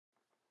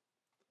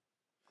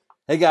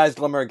Hey guys,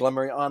 Glen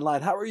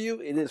Online. How are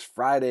you? It is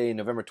Friday,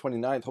 November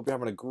 29th. Hope you're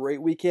having a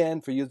great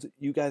weekend. For you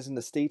guys in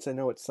the States, I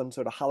know it's some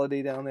sort of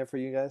holiday down there for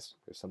you guys,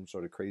 or some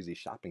sort of crazy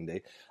shopping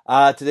day.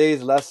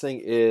 Today's lesson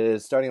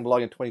is starting a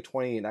blog in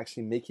 2020 and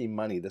actually making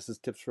money. This is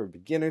tips for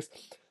beginners.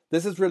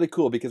 This is really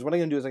cool because what I'm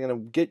going to do is I'm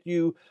going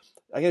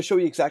to show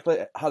you exactly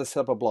how to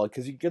set up a blog,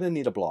 because you're going to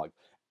need a blog.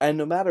 And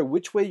no matter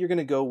which way you're going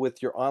to go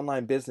with your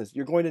online business,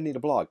 you're going to need a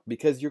blog,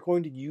 because you're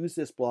going to use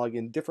this blog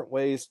in different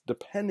ways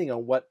depending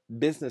on what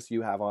business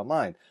you have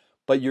online.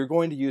 But you're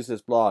going to use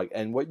this blog,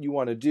 and what you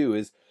want to do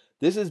is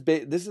this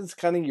is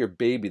kind of your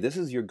baby. This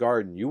is your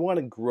garden. You want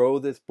to grow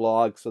this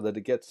blog so that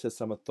it gets to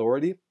some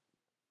authority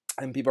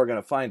and people are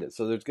going to find it.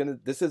 So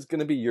this is going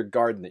to be your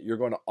garden that you're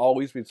going to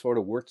always be sort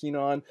of working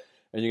on,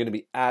 and you're going to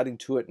be adding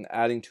to it and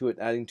adding to it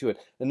and adding to it.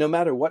 And no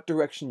matter what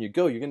direction you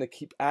go, you're going to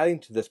keep adding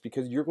to this,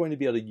 because you're going to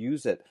be able to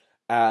use it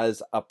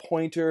as a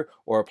pointer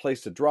or a place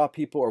to draw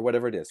people or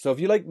whatever it is. So if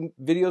you like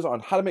videos on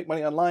how to make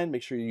money online,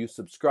 make sure you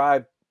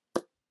subscribe,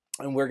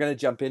 and we're going to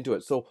jump into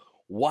it. So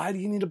why do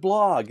you need a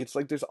blog? It's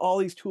like there's all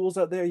these tools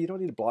out there. You don't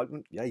need a blog.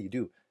 Yeah, you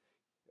do.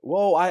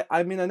 Whoa,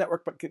 I'm in a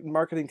network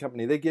marketing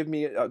company. They give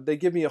me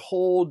a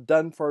whole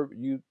done for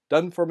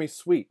me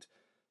suite.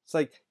 It's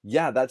like,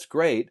 yeah, that's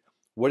great.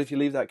 What if you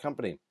leave that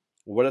company?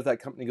 What if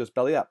that company goes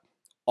belly up?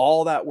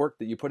 All that work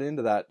that you put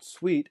into that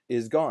suite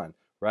is gone,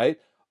 right?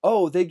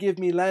 Oh, they give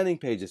me landing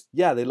pages.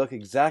 Yeah, they look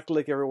exactly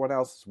like everyone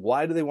else's.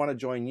 Why do they want to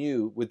join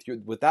you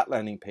with that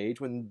landing page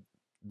when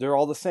they're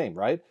all the same,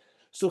 right?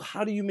 So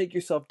how do you make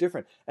yourself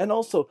different? And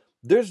also,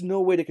 there's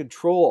no way to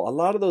control a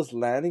lot of those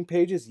landing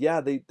pages.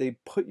 Yeah, they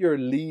put your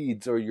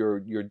leads or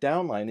your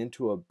downline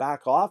into a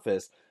back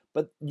office,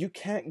 but you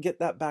can't get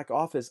that back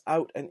office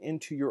out and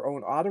into your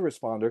own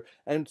autoresponder.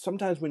 And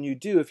sometimes when you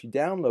do, if you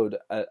download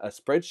a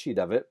spreadsheet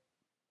of it,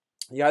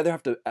 you either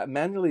have to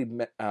manually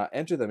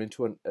enter them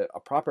into a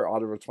proper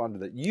autoresponder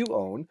that you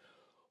own,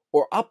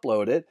 or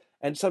upload it.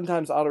 And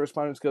sometimes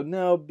autoresponders go,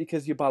 no,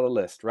 because you bought a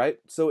list, right?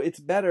 So it's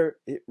better,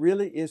 it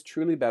really is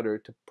truly better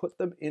to put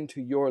them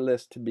into your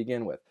list to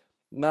begin with.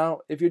 Now,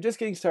 if you're just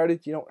getting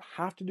started, you don't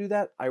have to do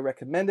that. I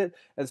recommend it.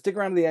 And stick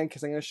around to the end,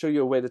 because I'm going to show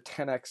you a way to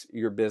 10x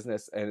your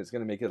business, and it's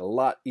going to make it a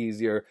lot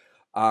easier,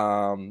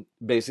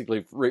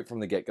 basically right from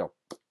the get-go.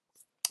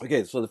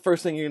 Okay, so the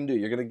first thing you're going to do,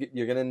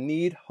 you're going to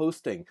need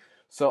hosting.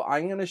 So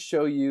I'm going to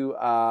show you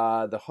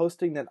the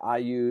hosting that I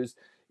use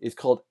is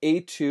called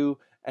A2,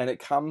 and it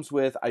comes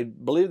with, I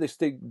believe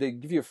they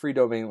give you a free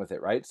domain with it,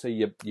 right? So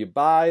you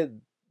buy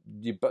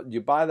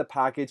the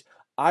package.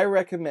 I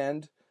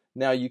recommend,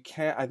 now you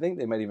can't, I think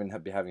they might even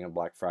be having a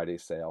Black Friday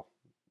sale,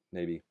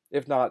 maybe.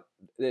 If not,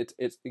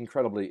 it's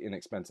incredibly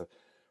inexpensive.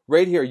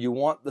 Right here, you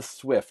want the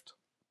Swift.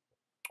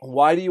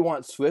 Why do you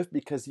want Swift?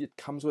 Because it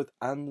comes with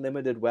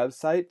unlimited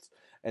websites,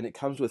 and it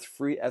comes with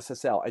free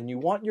SSL. And you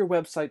want your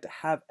website to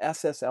have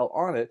SSL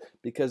on it,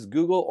 because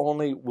Google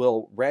only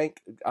will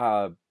rank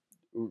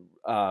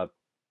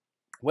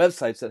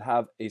websites that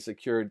have a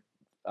secured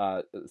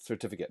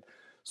certificate.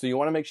 So you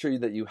want to make sure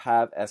that you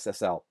have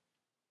SSL.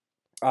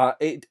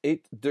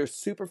 They're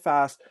super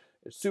fast,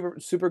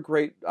 super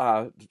great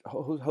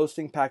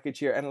hosting package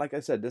here. And like I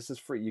said, this is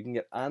free. You can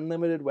get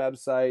unlimited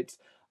websites.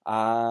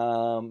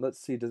 Let's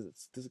see,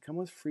 does it come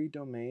with free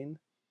domain?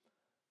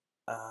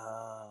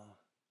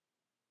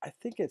 I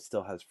think it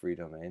still has free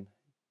domain.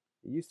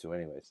 It used to,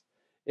 anyways.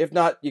 If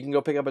not, you can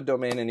go pick up a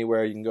domain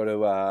anywhere. You can go to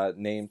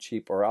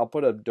Namecheap, or I'll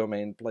put a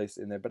domain place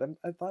in there. But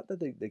I thought that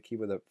they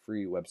keep with a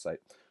free website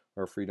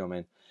or a free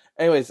domain.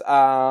 Anyways,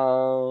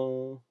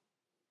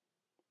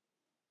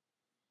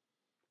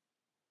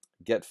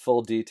 get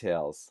full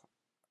details.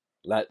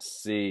 Let's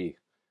see.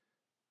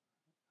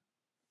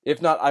 If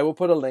not, I will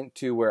put a link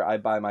to where I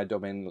buy my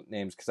domain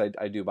names, because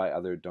I do buy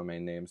other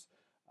domain names.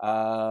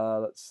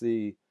 Let's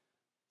see.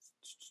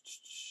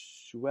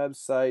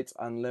 Websites,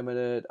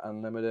 unlimited,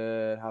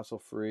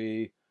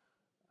 hassle-free,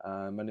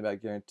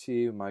 money-back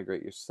guarantee,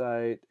 migrate your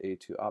site,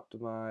 A2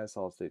 optimize,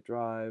 solid-state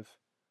drive,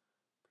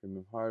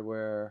 premium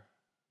hardware,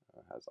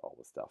 has all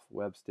the stuff,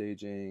 web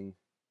staging,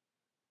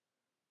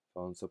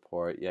 phone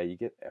support. Yeah, you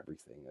get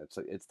everything.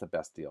 It's the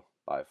best deal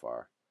by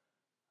far.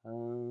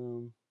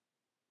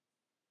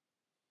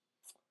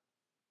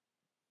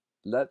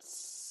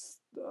 Let's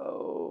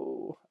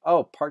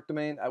park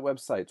domain at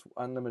websites,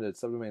 unlimited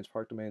subdomains,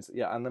 park domains.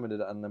 Yeah,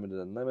 unlimited.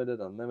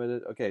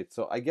 Okay,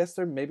 so I guess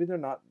maybe they're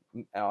not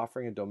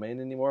offering a domain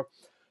anymore.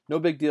 No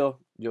big deal.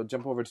 You'll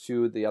jump over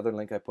to the other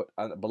link I put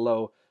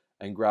below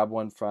and grab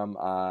one from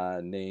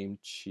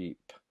Namecheap.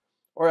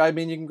 Or I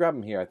mean, you can grab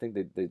them here. I think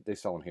they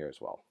sell them here as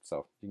well.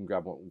 So you can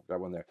grab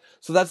one there.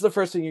 So that's the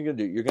first thing you're gonna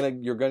do. You're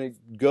gonna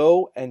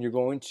go, and you're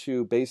going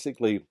to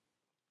basically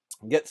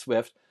get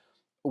Swift.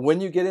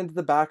 When you get into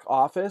the back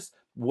office,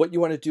 what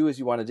you want to do is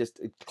you want to just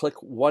click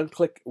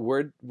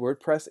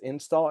WordPress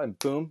install, and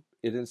boom,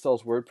 it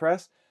installs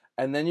WordPress.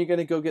 And then you're going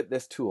to go get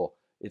this tool.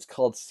 It's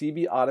called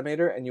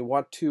CBautomator, and you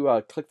want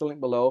to click the link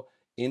below,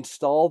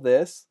 install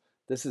this.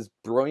 This is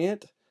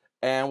brilliant.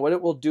 And what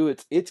it will do,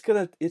 it's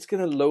gonna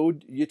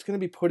load. It's gonna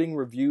be putting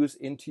reviews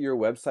into your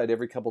website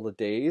every couple of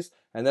days,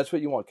 and that's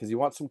what you want, because you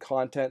want some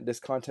content. This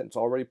content's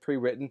already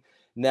pre-written.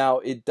 Now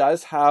it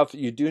does have.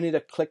 You do need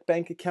a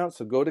ClickBank account,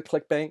 so go to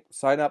ClickBank,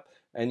 sign up,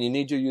 and you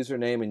need your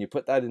username, and you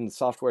put that in the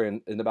software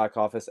in the back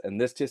office,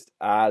 and this just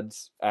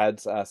adds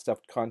stuff,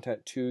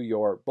 content to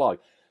your blog.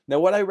 Now,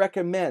 what I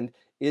recommend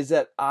is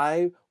that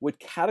I would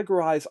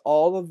categorize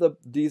all of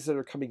these that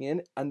are coming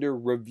in under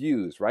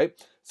reviews, right?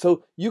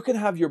 So you can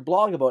have your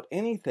blog about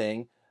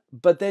anything,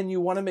 but then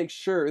you want to make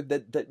sure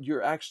that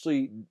you're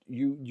actually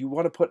you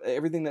want to put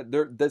everything that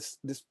this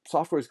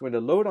software is going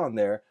to load on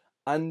there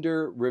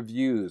under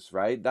reviews,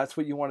 right? That's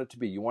what you want it to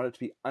be. You want it to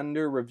be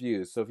under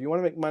reviews. So if you want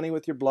to make money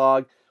with your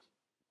blog,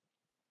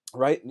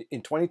 right,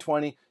 in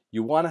 2020,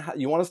 you want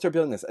to start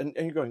building this, and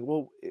you're going,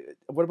 well,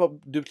 what about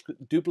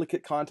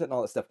duplicate content and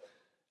all that stuff?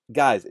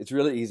 Guys, it's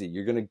really easy.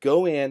 You're going to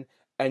go in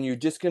and you're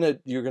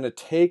going to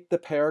take the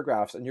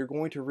paragraphs and you're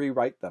going to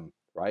rewrite them,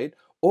 right?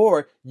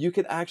 Or you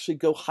can actually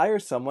go hire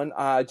someone.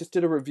 I just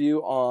did a review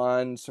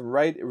on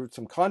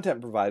some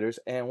content providers,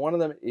 and one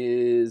of them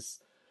is,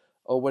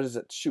 oh, what is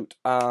it? Shoot,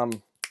 iArticle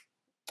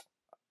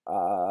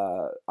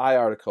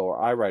or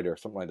iWriter,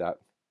 something like that.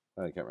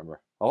 I can't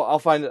remember. I'll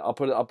find it. I'll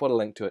put a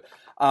link to it.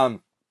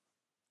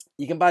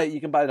 You can buy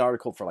an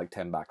article for like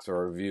 $10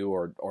 or a review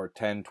or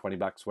 10,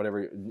 $20,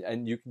 whatever,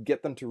 and you can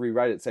get them to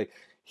rewrite it. Say,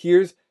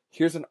 here's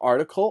an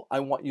article. I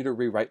want you to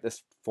rewrite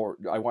this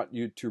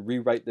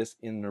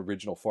in an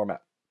original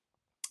format.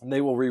 And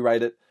they will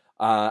rewrite it,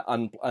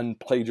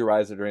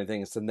 unplagiarize it or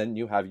anything. So then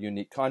you have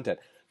unique content.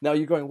 Now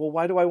you're going, well,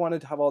 why do I want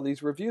to have all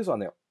these reviews on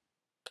there?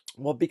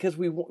 Well, because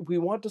we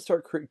want to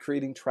start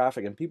creating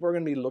traffic, and people are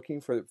going to be looking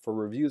for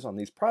reviews on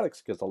these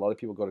products, because a lot of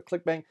people go to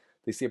ClickBank,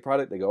 they see a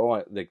product, they go,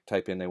 oh, they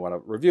type in, they want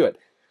to review it.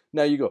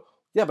 Now you go,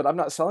 yeah, but I'm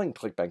not selling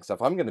ClickBank stuff.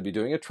 I'm going to be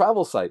doing a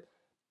travel site.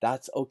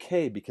 That's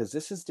okay, because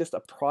this is just a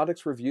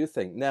products review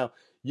thing. Now,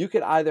 you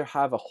could either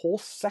have a whole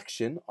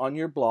section on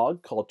your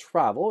blog called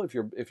travel. If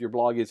your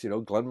blog is,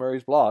 Glen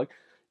Murray's blog,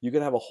 you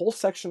could have a whole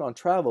section on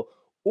travel,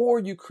 or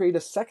you create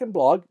a second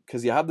blog,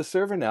 because you have the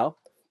server now,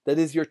 that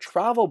is your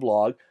travel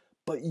blog.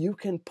 But you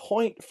can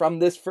point from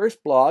this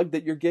first blog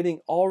that you're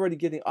already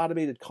getting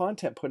automated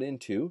content put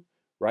into,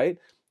 right?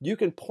 You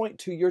can point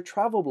to your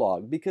travel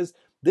blog, because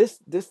this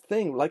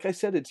thing, like I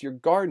said, it's your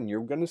garden.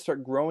 You're going to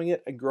start growing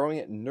it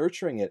and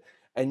nurturing it,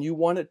 and you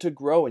want it to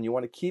grow, and you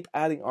want to keep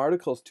adding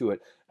articles to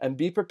it, and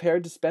be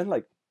prepared to spend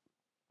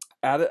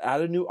add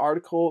a new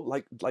article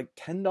like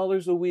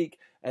 $10 a week,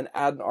 and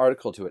add an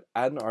article to it,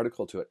 add an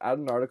article to it, add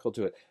an article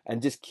to it,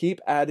 and just keep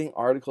adding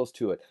articles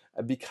to it.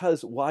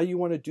 Because why you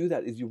want to do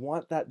that is you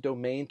want that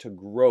domain to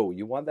grow.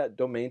 You want that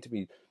domain to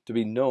be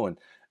known.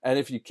 And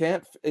if you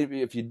can't,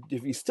 if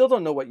you still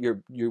don't know what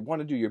you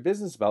want to do your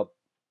business about,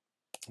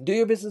 do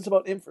your business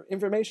about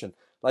information.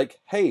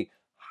 Like, hey,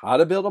 how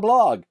to build a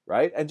blog,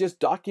 right? And just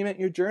document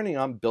your journey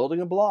on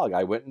building a blog.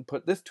 I went and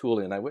put this tool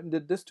in. I went and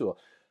did this tool.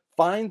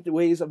 Find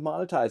ways of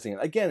monetizing it.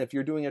 Again, if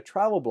you're doing a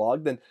travel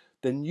blog, then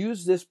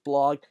use this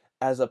blog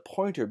as a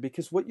pointer,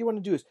 because what you want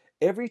to do is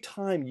every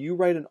time you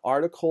write an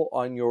article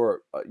on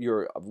your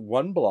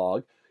one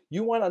blog,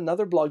 you want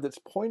another blog that's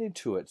pointed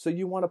to it. So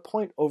you want to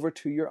point over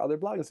to your other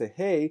blog and say,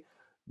 hey,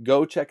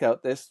 go check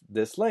out this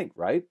link,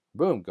 right?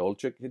 Boom, go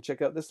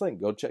check out this link.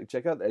 Go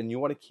check out, and you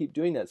want to keep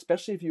doing that,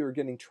 especially if you are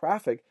getting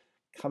traffic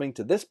coming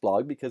to this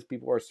blog, because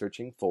people are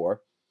searching for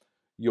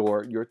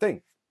your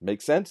thing.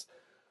 Make sense?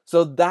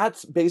 So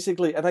that's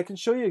basically, and I can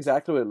show you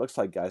exactly what it looks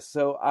like, guys.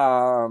 So,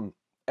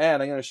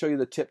 and I'm going to show you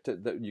the tip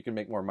that you can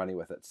make more money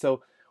with it.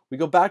 So we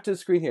go back to the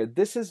screen here.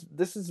 This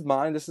is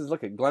mine. This is,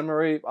 look at Glen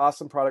Murray,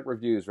 awesome product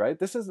reviews, right?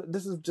 This is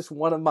just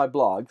one of my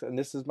blogs, and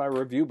this is my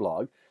review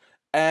blog.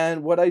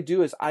 And what I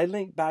do is I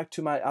link back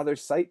to my other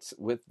sites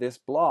with this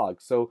blog.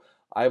 So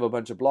I have a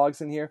bunch of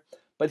blogs in here.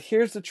 But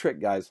here's the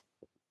trick, guys.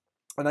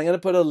 And I'm going to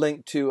put a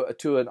link to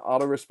an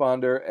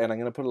autoresponder, and I'm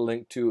going to put a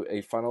link to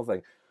a funnel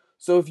thing.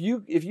 So if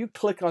you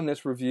click on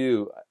this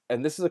review,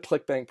 and this is a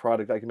ClickBank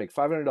product, I can make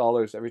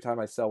 $500 every time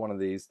I sell one of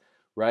these,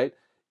 right?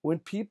 When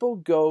people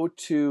go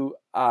to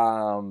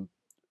check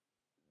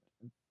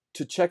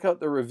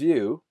out the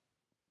review,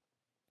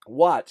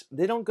 watch,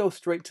 they don't go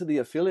straight to the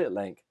affiliate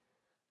link.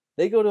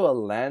 They go to a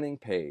landing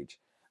page.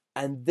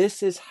 And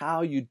this is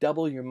how you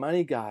double your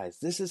money, guys.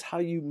 This is how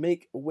you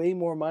make way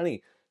more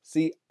money.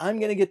 See, I'm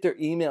going to get their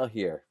email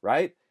here,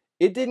 right?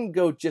 It didn't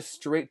go just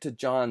straight to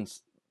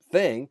John's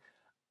thing.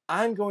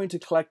 I'm going to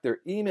collect their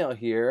email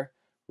here,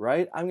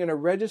 right? I'm going to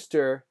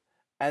register,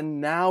 and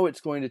now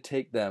it's going to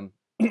take them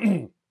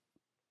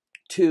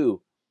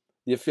to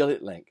the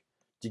affiliate link.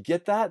 Do you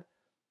get that?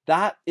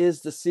 That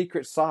is the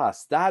secret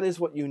sauce. That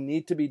is what you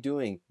need to be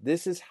doing.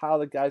 This is how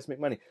the guys make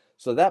money.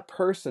 So that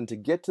person, to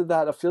get to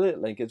that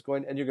affiliate link, is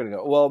going, and you're going to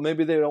go, well,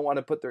 maybe they don't want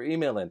to put their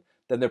email in.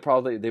 Then they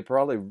probably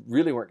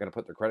really weren't going to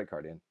put their credit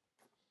card in,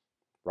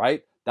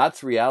 right?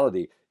 That's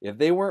reality. If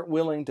they weren't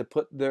willing to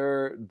put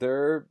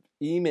their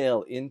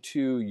email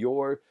into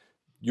your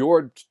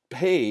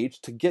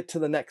page to get to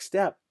the next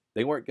step,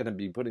 they weren't going to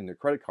be putting their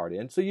credit card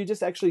in. So you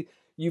just actually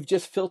you've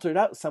just filtered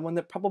out someone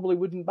that probably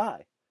wouldn't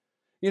buy.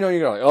 You're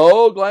going,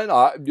 oh, Glenn,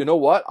 you know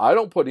what? I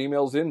don't put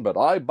emails in, but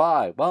I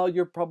buy. Well,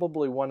 you're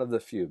probably one of the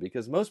few,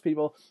 because most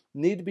people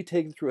need to be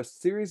taken through a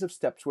series of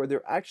steps where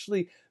they're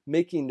actually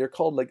making, they're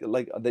called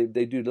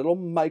they do little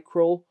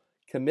micro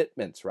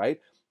commitments, right?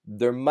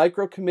 They're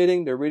micro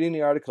committing, they're reading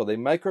the article, they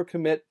micro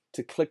commit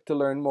to click to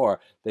learn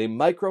more. They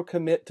micro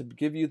commit to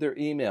give you their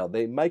email.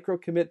 They micro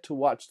commit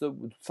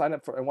to sign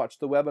up for and watch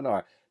the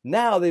webinar.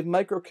 Now they've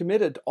micro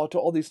committed to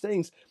all these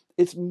things.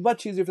 It's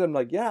much easier for them.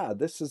 Like, yeah,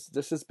 this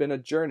has been a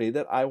journey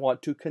that I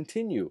want to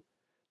continue.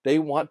 They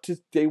want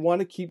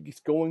to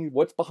keep going.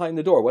 What's behind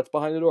the door? What's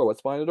behind the door?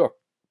 What's behind the door?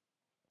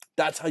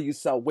 That's how you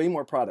sell way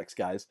more products,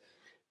 guys.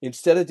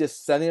 Instead of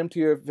just sending them to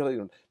your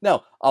affiliate.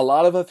 Now, a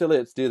lot of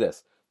affiliates do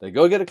this. They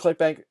go get a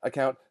ClickBank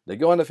account. They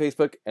go onto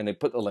Facebook and they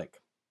put the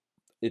link.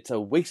 It's a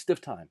waste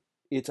of time.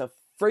 It's a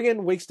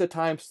friggin' waste of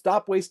time.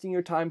 Stop wasting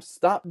your time.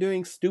 Stop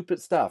doing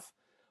stupid stuff.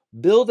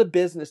 Build a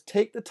business.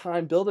 Take the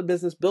time. Build a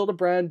business. Build a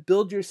brand.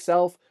 Build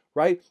yourself,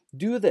 right?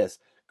 Do this.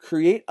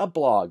 Create a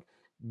blog.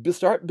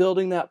 Start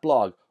building that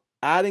blog.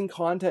 Adding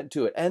content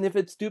to it. And if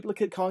it's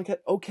duplicate content,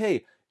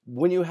 okay.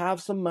 When you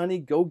have some money,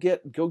 go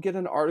get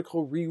an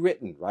article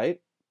rewritten, right?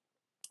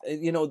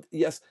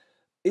 Yes,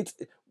 it's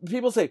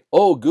people say,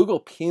 oh, Google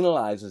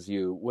penalizes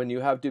you when you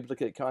have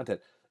duplicate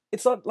content.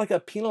 It's not like a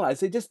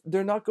penalize.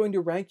 They're not going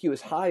to rank you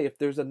as high if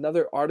there's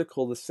another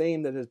article the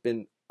same that has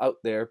been out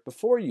there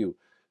before you.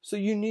 So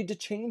you need to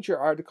change your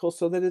article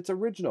so that it's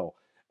original.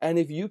 And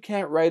if you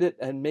can't write it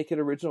and make it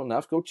original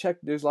enough, go check.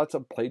 There's lots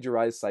of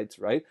plagiarized sites,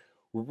 right?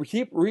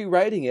 Keep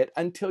rewriting it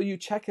until you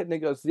check it and it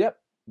goes, yep,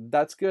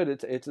 that's good.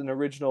 It's an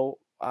original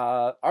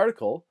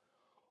article.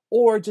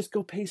 Or just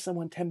go pay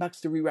someone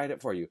 $10 to rewrite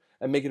it for you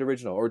and make it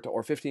original, or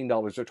 $15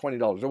 or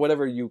 $20 or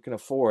whatever you can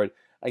afford,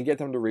 and get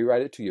them to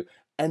rewrite it to you.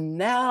 And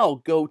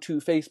now go to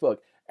Facebook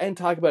and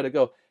talk about it.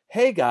 Go,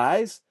 hey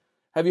guys,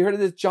 have you heard of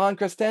this John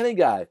Crestani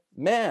guy?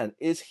 Man,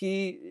 is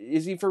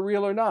he for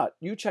real or not?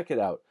 You check it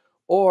out.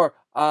 Or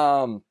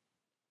hey,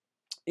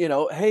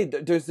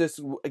 there's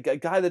this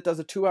guy that does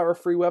a 2-hour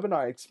free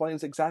webinar,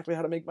 explains exactly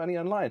how to make money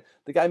online.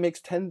 The guy makes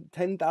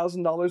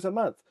 $10,000 a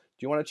month. Do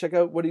you want to check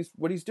out what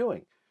he's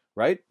doing?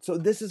 Right? So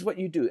this is what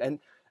you do.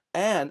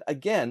 And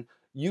again,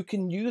 you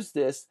can use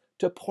this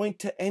to point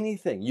to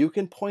anything. You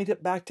can point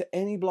it back to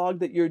any blog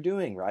that you're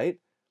doing, right?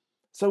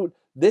 So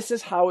this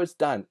is how it's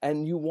done.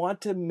 And you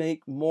want to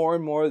make more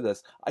and more of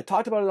this. I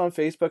talked about it on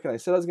Facebook, and I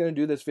said I was going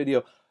to do this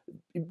video.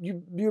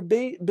 You're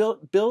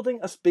building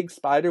a big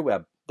spider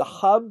web. The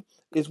hub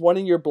is one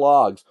of your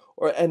blogs,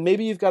 and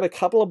maybe you've got a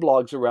couple of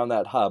blogs around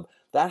that hub.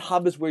 That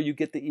hub is where you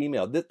get the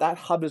email. That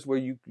hub is where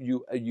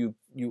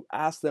you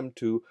ask them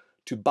to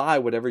buy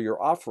whatever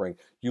you're offering.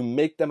 You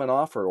make them an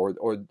offer,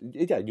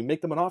 you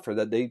make them an offer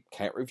that they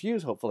can't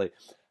refuse, hopefully.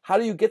 How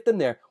do you get them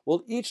there?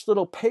 Well, each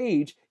little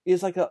page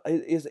is like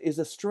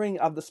a string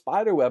of the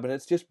spider web, and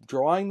it's just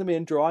drawing them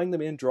in, drawing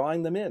them in,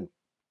 drawing them in.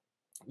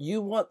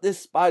 You want this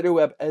spider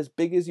web as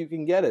big as you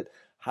can get it.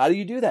 How do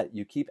you do that?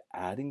 You keep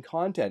adding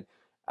content.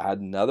 Add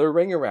another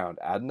ring around,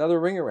 add another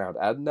ring around,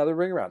 add another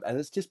ring around. And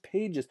it's just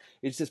pages.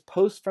 It's just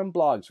posts from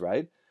blogs,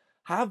 right?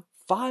 Have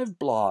 5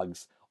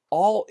 blogs,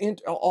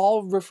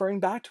 all referring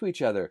back to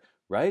each other,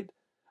 right?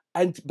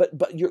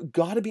 But you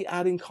got to be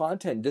adding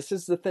content. This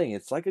is the thing.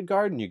 It's like a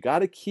garden. You got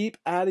to keep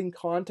adding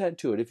content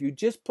to it. If you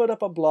just put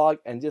up a blog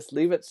and just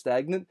leave it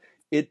stagnant,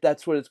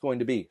 that's what it's going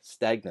to be,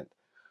 stagnant.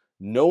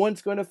 No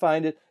one's going to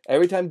find it.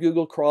 Every time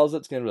Google crawls,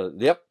 it's going to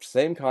be, yep,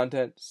 same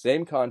content,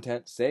 same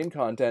content, same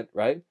content,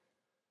 right?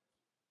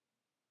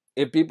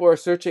 If people are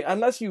searching,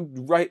 unless you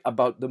write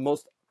about the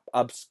most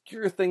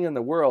obscure thing in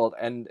the world,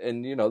 and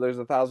there's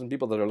 1,000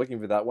 people that are looking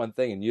for that one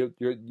thing, and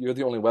you're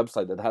the only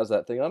website that has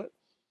that thing on it,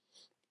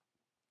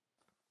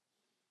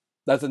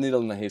 that's a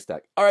needle in a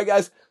haystack. All right,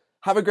 guys,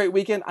 have a great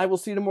weekend. I will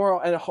see you tomorrow,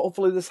 and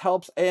hopefully this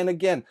helps. And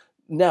again,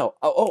 now,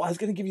 I was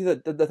going to give you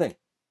the thing.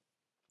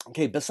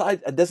 Okay,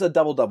 besides, this is a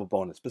double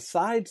bonus.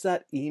 Besides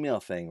that email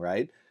thing,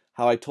 right?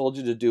 How I told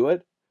you to do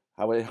it,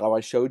 how I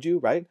showed you,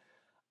 right?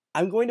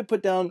 I'm going to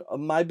put down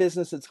my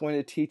business that's going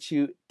to teach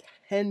you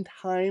 10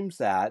 times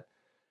that.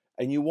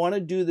 And you want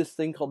to do this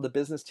thing called the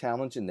Business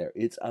Challenge in there.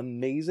 It's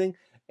amazing.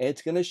 And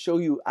it's going to show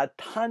you a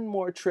ton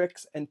more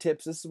tricks and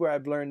tips. This is where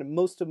I've learned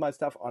most of my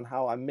stuff on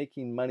how I'm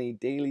making money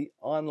daily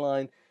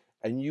online.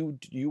 And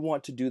you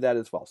want to do that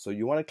as well. So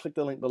you want to click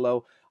the link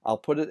below. I'll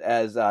put it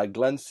as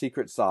Glen's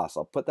Secret Sauce.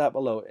 I'll put that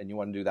below, and you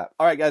want to do that.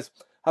 All right, guys.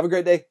 Have a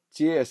great day.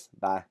 Cheers.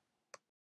 Bye.